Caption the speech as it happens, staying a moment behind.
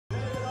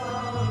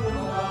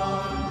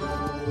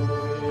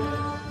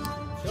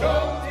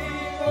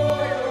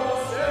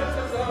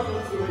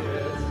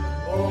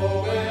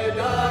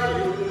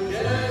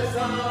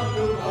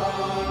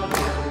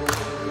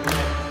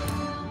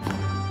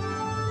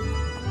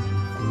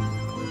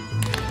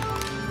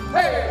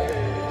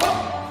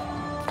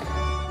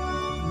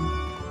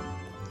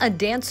A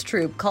dance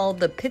troupe called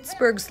the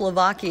Pittsburgh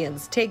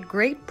Slovakians take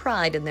great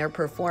pride in their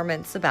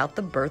performance about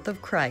the birth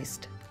of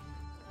Christ.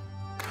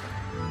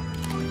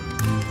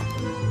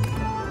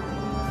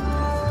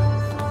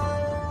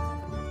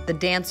 The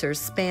dancers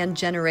span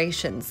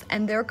generations,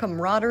 and their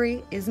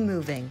camaraderie is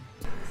moving.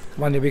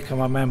 When you become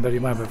a member, you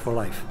remember for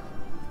life.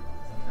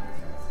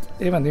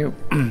 Even you,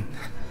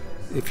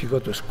 if you go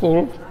to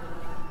school,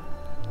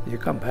 you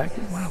come back,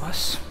 you're one of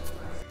us.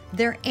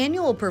 Their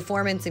annual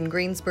performance in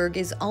Greensburg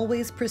is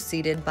always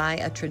preceded by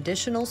a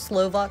traditional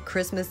Slovak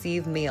Christmas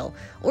Eve meal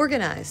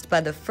organized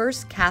by the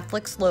First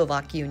Catholic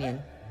Slovak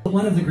Union.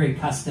 One of the great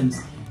customs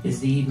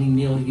is the evening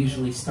meal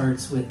usually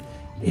starts with,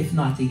 if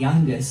not the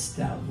youngest,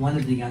 one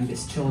of the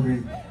youngest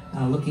children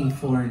looking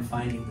for and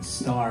finding the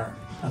star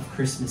of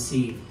Christmas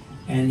Eve.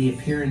 And the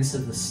appearance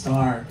of the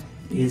star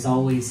is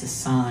always a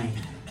sign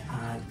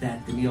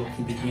that the meal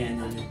can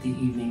begin and that the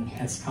evening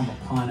has come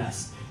upon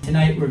us.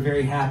 Tonight we're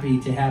very happy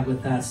to have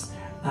with us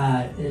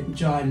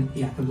John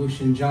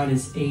Yakubushin. John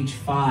is age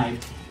 5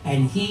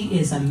 and he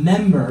is a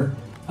member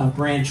of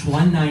branch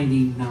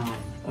 199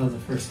 of the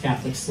First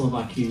Catholic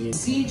Slovak Union.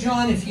 See,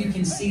 John, if you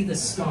can see the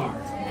star.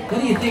 What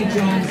do you think,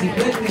 John? Is it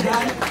good? We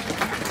got it?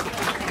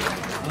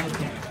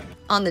 Okay.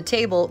 On the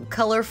table,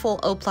 colorful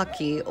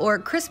oplaki, or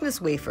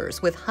Christmas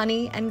wafers with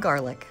honey and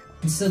garlic.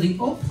 And so the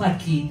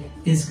oplaki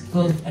is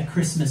both a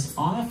Christmas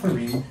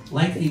offering,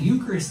 like the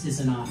Eucharist is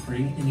an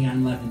offering in the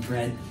unleavened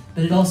bread,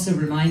 but it also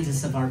reminds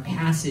us of our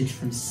passage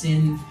from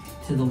sin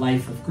to the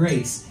life of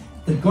grace.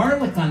 The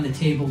garlic on the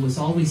table was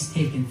always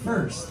taken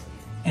first,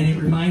 and it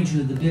reminds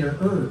you of the bitter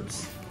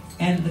herbs.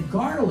 And the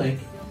garlic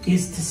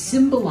is to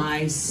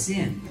symbolize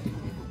sin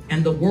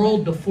and the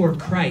world before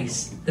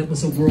Christ that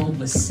was a world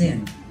with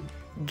sin.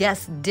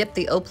 Guests dip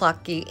the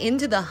oplaki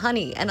into the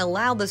honey and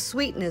allow the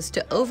sweetness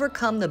to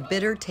overcome the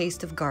bitter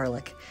taste of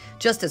garlic,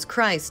 just as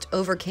Christ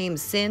overcame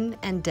sin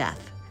and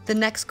death. The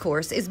next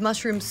course is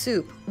mushroom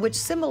soup, which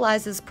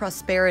symbolizes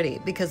prosperity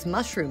because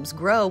mushrooms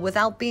grow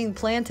without being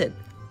planted.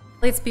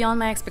 It's beyond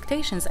my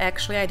expectations.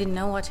 Actually, I didn't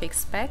know what to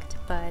expect,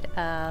 but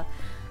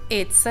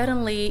it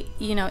suddenly,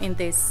 in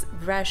this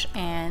rush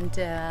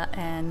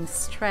and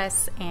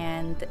stress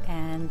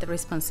and the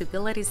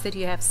responsibilities that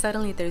you have,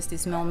 suddenly there's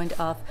this moment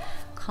of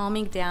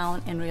calming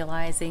down and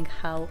realizing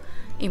how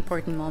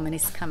important moment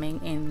is coming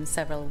in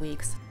several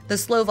weeks. The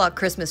Slovak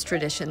Christmas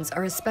traditions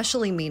are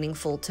especially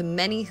meaningful to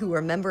many who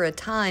remember a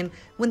time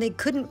when they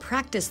couldn't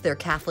practice their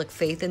Catholic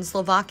faith in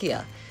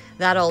Slovakia.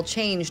 That all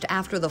changed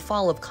after the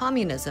fall of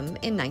communism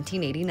in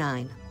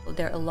 1989.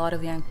 There are a lot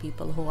of young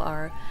people who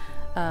are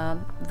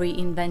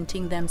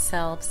reinventing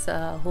themselves,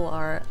 who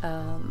are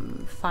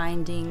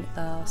finding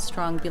a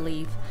strong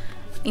belief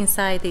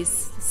inside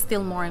this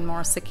still more and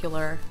more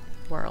secular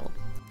world.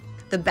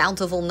 The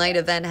Bountiful Night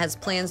event has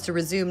plans to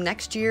resume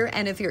next year,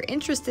 and if you're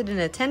interested in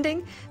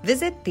attending,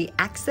 visit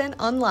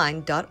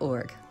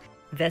theaccentonline.org.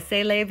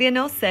 Vecer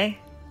Vianoce.